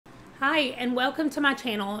Hi and welcome to my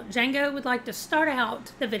channel. Django would like to start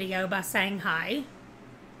out the video by saying hi.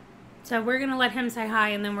 So we're going to let him say hi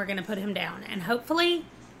and then we're going to put him down and hopefully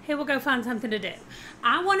he will go find something to do.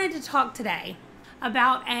 I wanted to talk today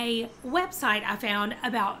about a website I found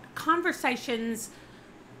about conversations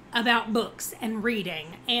about books and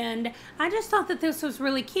reading, and I just thought that this was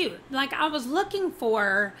really cute. Like, I was looking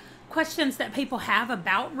for questions that people have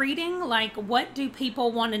about reading, like what do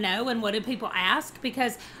people want to know and what do people ask,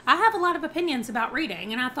 because I have a lot of opinions about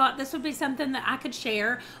reading, and I thought this would be something that I could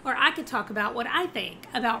share, or I could talk about what I think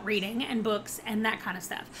about reading and books and that kind of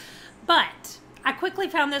stuff. But I quickly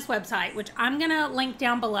found this website, which I'm gonna link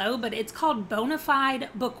down below, but it's called Bonafide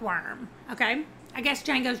Bookworm. Okay, I guess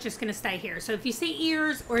Django's just gonna stay here, so if you see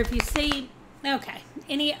ears or if you see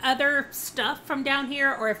any other stuff from down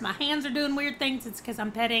here, or if my hands are doing weird things, it's because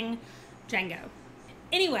I'm petting Django.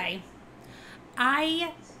 Anyway,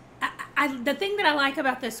 the thing that I like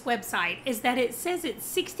about this website is that it says it's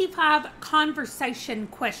 65 conversation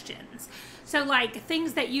questions. So like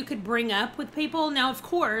things that you could bring up with people. Now, of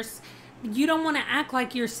course, you don't want to act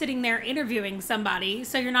like you're sitting there interviewing somebody,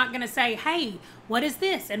 so you're not going to say, hey, what is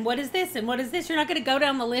this, and what is this, and what is this? You're not going to go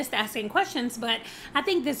down the list asking questions, but I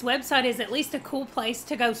think this website is at least a cool place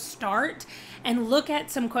to go start and look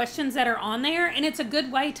at some questions that are on there, and it's a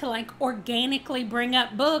good way to like organically bring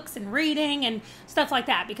up books and reading and stuff like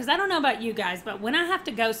that, because I don't know about you guys, but when I have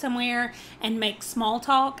to go somewhere and make small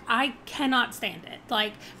talk, I cannot stand it.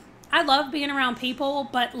 Like, I love being around people,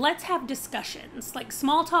 but let's have discussions. Like,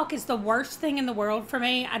 small talk is the worst thing in the world for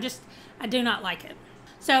me. I do not like it.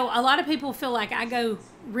 So a lot of people feel like I go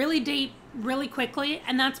really deep really quickly,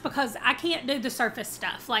 and that's because I can't do the surface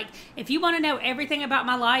stuff. Like, if you want to know everything about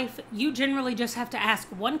my life, you generally just have to ask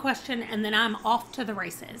one question and then I'm off to the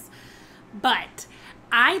races. But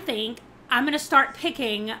I think I'm going to start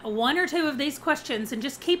picking one or two of these questions and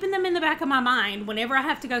just keeping them in the back of my mind whenever I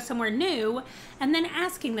have to go somewhere new, and then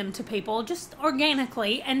asking them to people just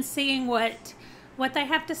organically and seeing what they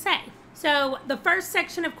have to say. So the first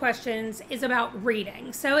section of questions is about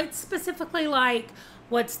reading. So it's specifically like,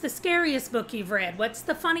 what's the scariest book you've read? What's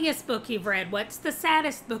the funniest book you've read? What's the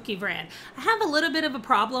saddest book you've read? I have a little bit of a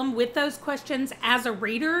problem with those questions as a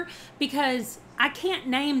reader because I can't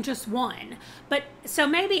name just one. But so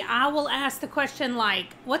maybe I will ask the question like,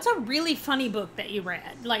 what's a really funny book that you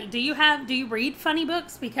read? Like, do you read funny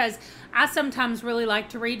books? Because I sometimes really like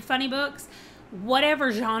to read funny books.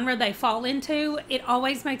 Whatever genre they fall into, it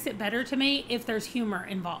always makes it better to me if there's humor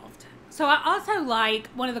involved. So I also like,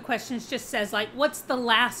 one of the questions just says like, what's the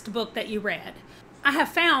last book that you read? I have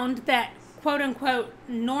found that quote unquote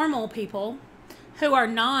normal people who are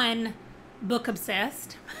non-book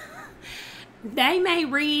obsessed, they may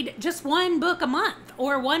read just one book a month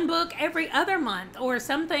or one book every other month or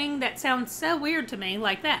something that sounds so weird to me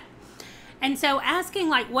like that. And so asking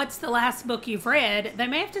like, what's the last book you've read, they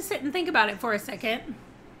may have to sit and think about it for a second,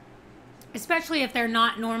 especially if they're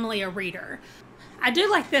not normally a reader. I do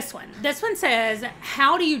like this one. This one says,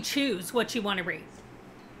 how do you choose what you want to read?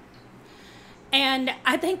 And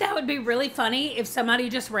I think that would be really funny if somebody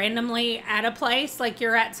just randomly at a place, like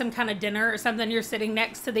you're at some kind of dinner or something, you're sitting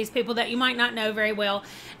next to these people that you might not know very well,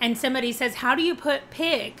 and somebody says, how do you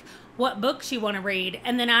pick what books you want to read?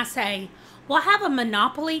 And then I say, well, I have a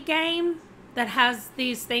Monopoly game that has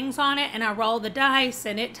these things on it, and I roll the dice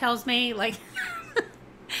and it tells me like,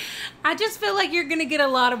 I just feel like you're going to get a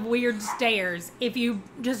lot of weird stares if you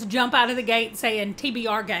just jump out of the gate saying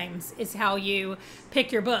TBR games is how you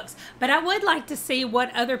pick your books. But I would like to see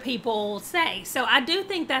what other people say. So I do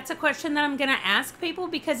think that's a question that I'm going to ask people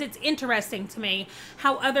because it's interesting to me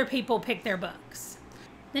how other people pick their books.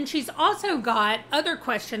 Then she's also got other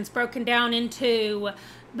questions broken down into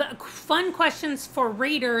the fun questions for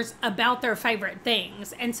readers about their favorite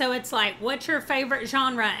things. And so it's like, what's your favorite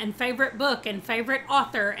genre and favorite book and favorite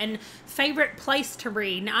author and favorite place to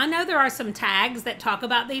read? Now, I know there are some tags that talk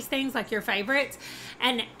about these things, like your favorites,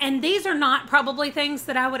 and these are not probably things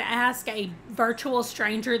that I would ask a virtual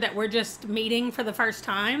stranger that we're just meeting for the first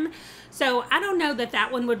time. So I don't know that that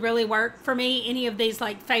one would really work for me, any of these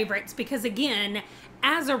like favorites, because again,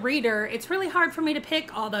 as a reader, it's really hard for me to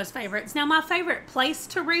pick all those favorites. Now, my favorite place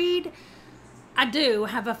to read, I do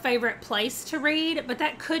have a favorite place to read, but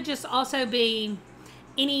that could just also be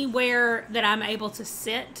anywhere that I'm able to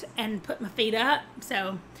sit and put my feet up.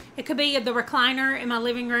 So it could be the recliner in my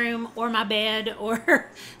living room or my bed, or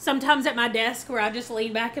sometimes at my desk where I just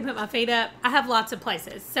lean back and put my feet up. I have lots of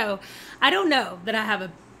places. So I don't know that I have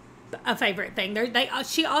a favorite thing.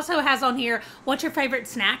 She also has on here, what's your favorite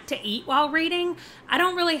snack to eat while reading? I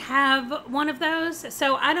don't really have one of those,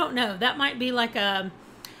 so I don't know. That might be like a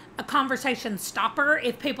a conversation stopper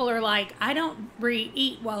if people are like, I don't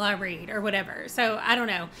eat while I read or whatever. So I don't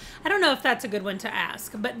know. I don't know if that's a good one to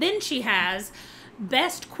ask. But then she has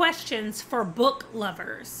best questions for book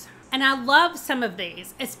lovers. And I love some of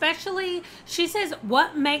these, especially she says,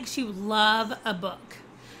 what makes you love a book?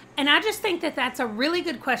 And I just think that that's a really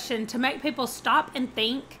good question to make people stop and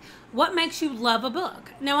think, what makes you love a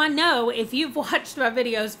book? Now, I know if you've watched my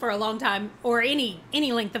videos for a long time or any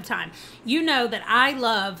length of time, you know that I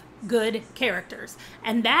love good characters.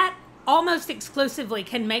 And that almost exclusively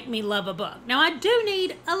can make me love a book. Now, I do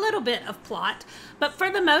need a little bit of plot, but for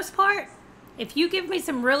the most part, if you give me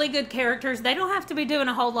some really good characters, they don't have to be doing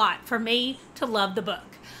a whole lot for me to love the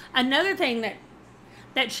book. Another thing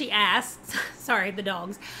that she asks, sorry, the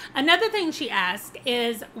dogs. Another thing she asks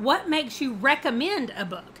is, what makes you recommend a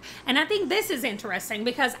book? And I think this is interesting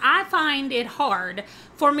because I find it hard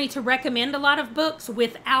for me to recommend a lot of books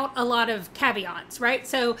without a lot of caveats, right?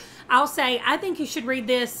 So I'll say, I think you should read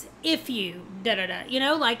this if you da-da-da. You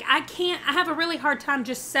know, like I have a really hard time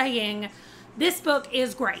just saying, this book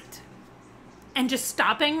is great, and just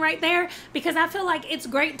stopping right there, because I feel like it's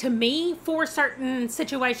great to me for certain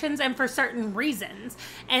situations and for certain reasons.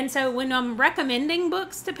 And so when I'm recommending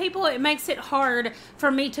books to people, it makes it hard for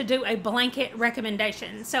me to do a blanket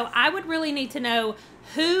recommendation. So I would really need to know,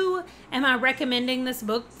 who am I recommending this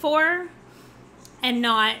book for, and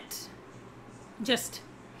not just,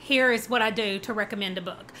 here is what I do to recommend a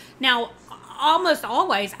book. Now, almost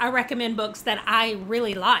always I recommend books that I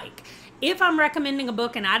really like. If I'm recommending a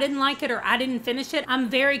book and I didn't like it or I didn't finish it, I'm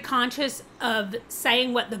very conscious of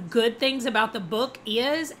saying what the good things about the book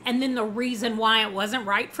is and then the reason why it wasn't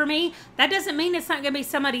right for me. That doesn't mean it's not going to be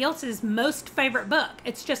somebody else's most favorite book.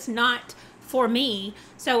 It's just not for me.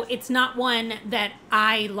 So it's not one that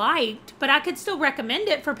I liked, but I could still recommend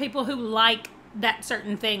it for people who like that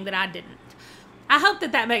certain thing that I didn't. I hope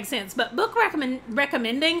that makes sense. But book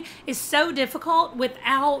recommending is so difficult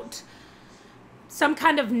without some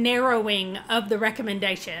kind of narrowing of the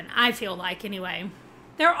recommendation, I feel like, anyway.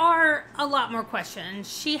 There are a lot more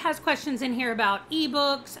questions. She has questions in here about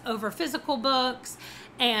ebooks over physical books,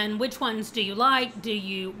 and which ones do you like?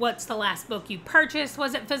 What's the last book you purchased?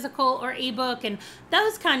 Was it physical or ebook? And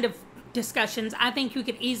those kind of discussions I think you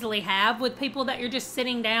could easily have with people that you're just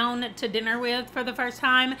sitting down to dinner with for the first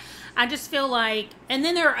time. I just feel like, and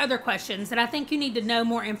then there are other questions that I think you need to know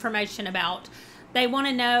more information about. They want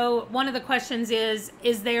to know, one of the questions is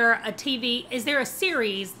there a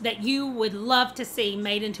series that you would love to see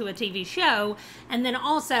made into a TV show? And then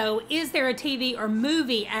also, is there a TV or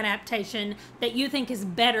movie adaptation that you think is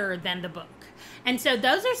better than the book? And so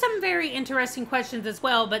those are some very interesting questions as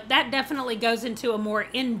well, but that definitely goes into a more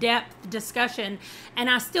in-depth discussion. And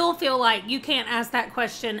I still feel like you can't ask that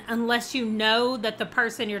question unless you know that the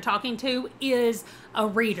person you're talking to is a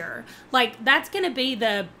reader. Like, that's going to be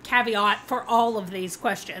the caveat for all of these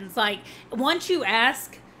questions. Like, once you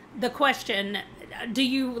ask the question, do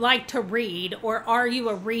you like to read, or are you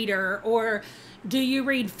a reader, or do you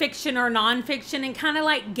read fiction or nonfiction, and kind of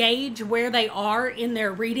like gauge where they are in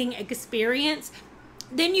their reading experience,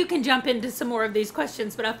 then you can jump into some more of these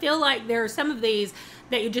questions. But I feel like there are some of these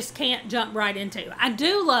that you just can't jump right into. I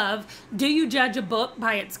do love, do you judge a book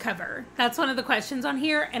by its cover? That's one of the questions on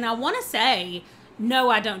here. And I want to say, no,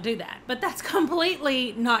 I don't do that. But that's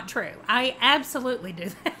completely not true. I absolutely do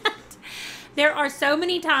that. There are so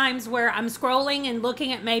many times where I'm scrolling and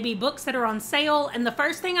looking at maybe books that are on sale, and the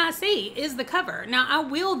first thing I see is the cover. Now, I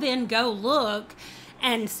will then go look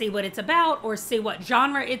and see what it's about, or see what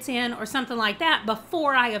genre it's in, or something like that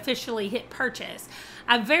before I officially hit purchase.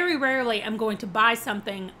 I very rarely am going to buy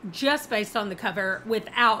something just based on the cover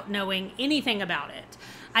without knowing anything about it.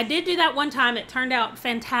 I did do that one time. It turned out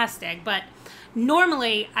fantastic, but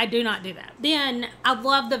normally I do not do that. Then I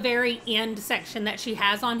love the very end section that she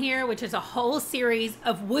has on here, which is a whole series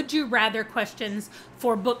of would you rather questions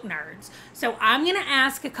for book nerds. So I'm going to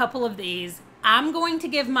ask a couple of these. I'm going to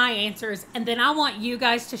give my answers, and then I want you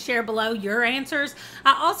guys to share below your answers.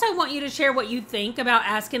 I also want you to share what you think about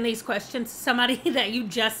asking these questions to somebody that you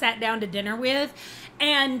just sat down to dinner with.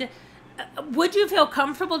 And would you feel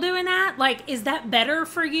comfortable doing that? Like, is that better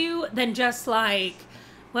for you than just like,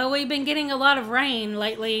 well, we've been getting a lot of rain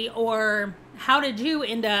lately, or how did you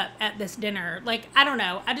end up at this dinner? Like, I don't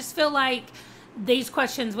know. I just feel like these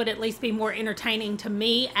questions would at least be more entertaining to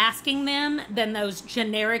me asking them than those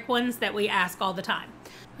generic ones that we ask all the time.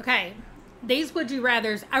 Okay, these would you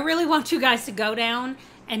rathers, I really want you guys to go down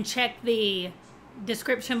and check the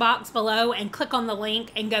description box below and click on the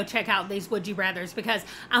link and go check out these would you rathers, because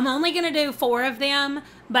I'm only going to do 4 of them,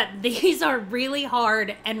 but these are really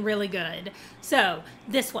hard and really good. So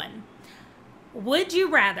this one, Would you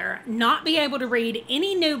rather not be able to read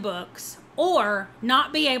any new books or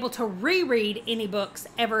not be able to reread any books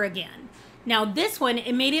ever again? Now, this one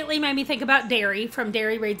immediately made me think about Derry from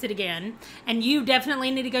Derry Reads It Again, and you definitely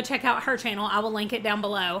need to go check out her channel. I will link it down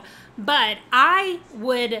below. But I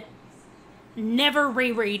would never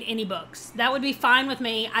reread any books. That would be fine with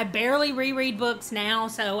me. I barely reread books now,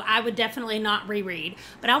 so I would definitely not reread.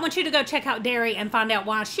 But I want you to go check out Derry and find out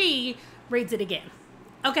why she reads it again.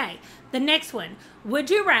 Okay, the next one. Would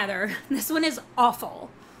you rather, this one is awful.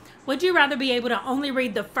 Would you rather be able to only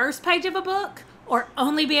read the first page of a book or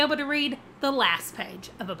only be able to read the last page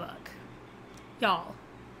of a book? Y'all,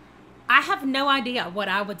 I have no idea what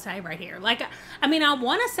I would say right here. Like, I mean, I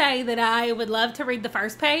want to say that I would love to read the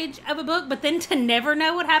first page of a book, but then to never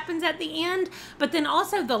know what happens at the end. But then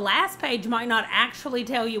also the last page might not actually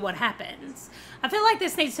tell you what happens. I feel like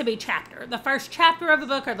this needs to be chapter. The first chapter of a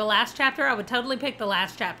book or the last chapter. I would totally pick the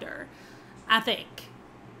last chapter, I think.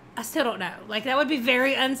 I still don't know. Like, that would be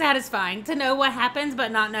very unsatisfying to know what happens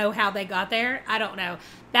but not know how they got there. I don't know.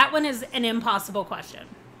 That one is an impossible question.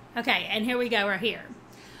 Okay, and here we go right here.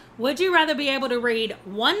 Would you rather be able to read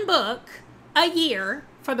one book a year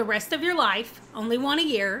for the rest of your life, only one a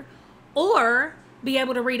year, or be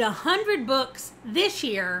able to read 100 books this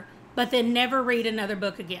year but then never read another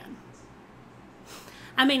book again?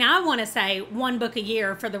 I mean, I want to say one book a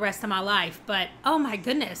year for the rest of my life, but oh my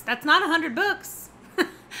goodness, that's not 100 books.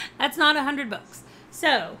 That's not 100 books.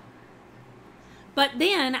 So, but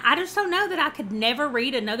then I just don't know that I could never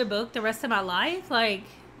read another book the rest of my life. Like,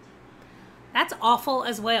 that's awful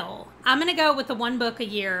as well. I'm going to go with the one book a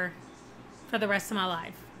year for the rest of my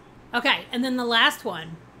life. Okay, and then the last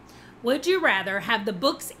one. Would you rather have the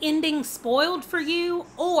book's ending spoiled for you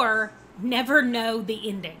or never know the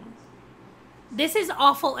ending? This is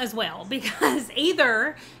awful as well, because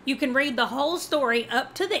either you can read the whole story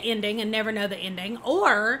up to the ending and never know the ending,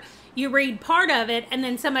 or you read part of it and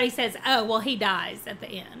then somebody says, oh, well, he dies at the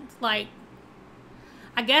end. Like,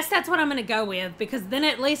 I guess that's what I'm going to go with, because then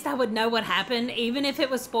at least I would know what happened, even if it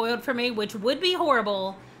was spoiled for me, which would be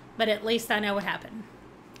horrible, but at least I know what happened.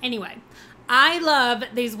 Anyway, I love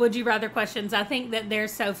these would you rather questions. I think that they're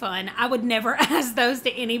so fun. I would never ask those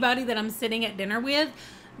to anybody that I'm sitting at dinner with,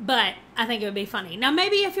 but I think it would be funny. Now,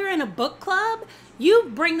 maybe if you're in a book club,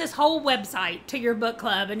 you bring this whole website to your book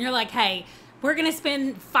club and you're like, hey, we're going to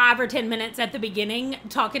spend 5 or 10 minutes at the beginning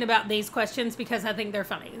talking about these questions because I think they're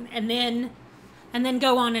funny. And then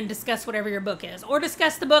go on and discuss whatever your book is. Or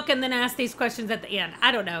discuss the book and then ask these questions at the end.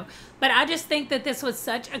 I don't know. But I just think that this was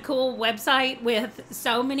such a cool website with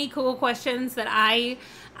so many cool questions that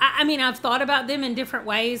I mean, I've thought about them in different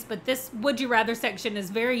ways, but this Would You Rather section is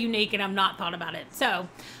very unique and I've not thought about it. So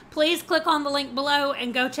please click on the link below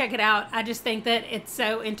and go check it out. I just think that it's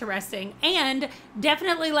so interesting. And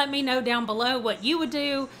definitely let me know down below what you would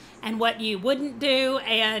do and what you wouldn't do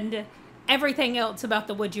and everything else about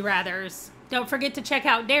the Would You Rathers. Don't forget to check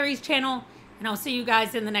out Derry's channel, and I'll see you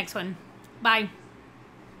guys in the next one. Bye.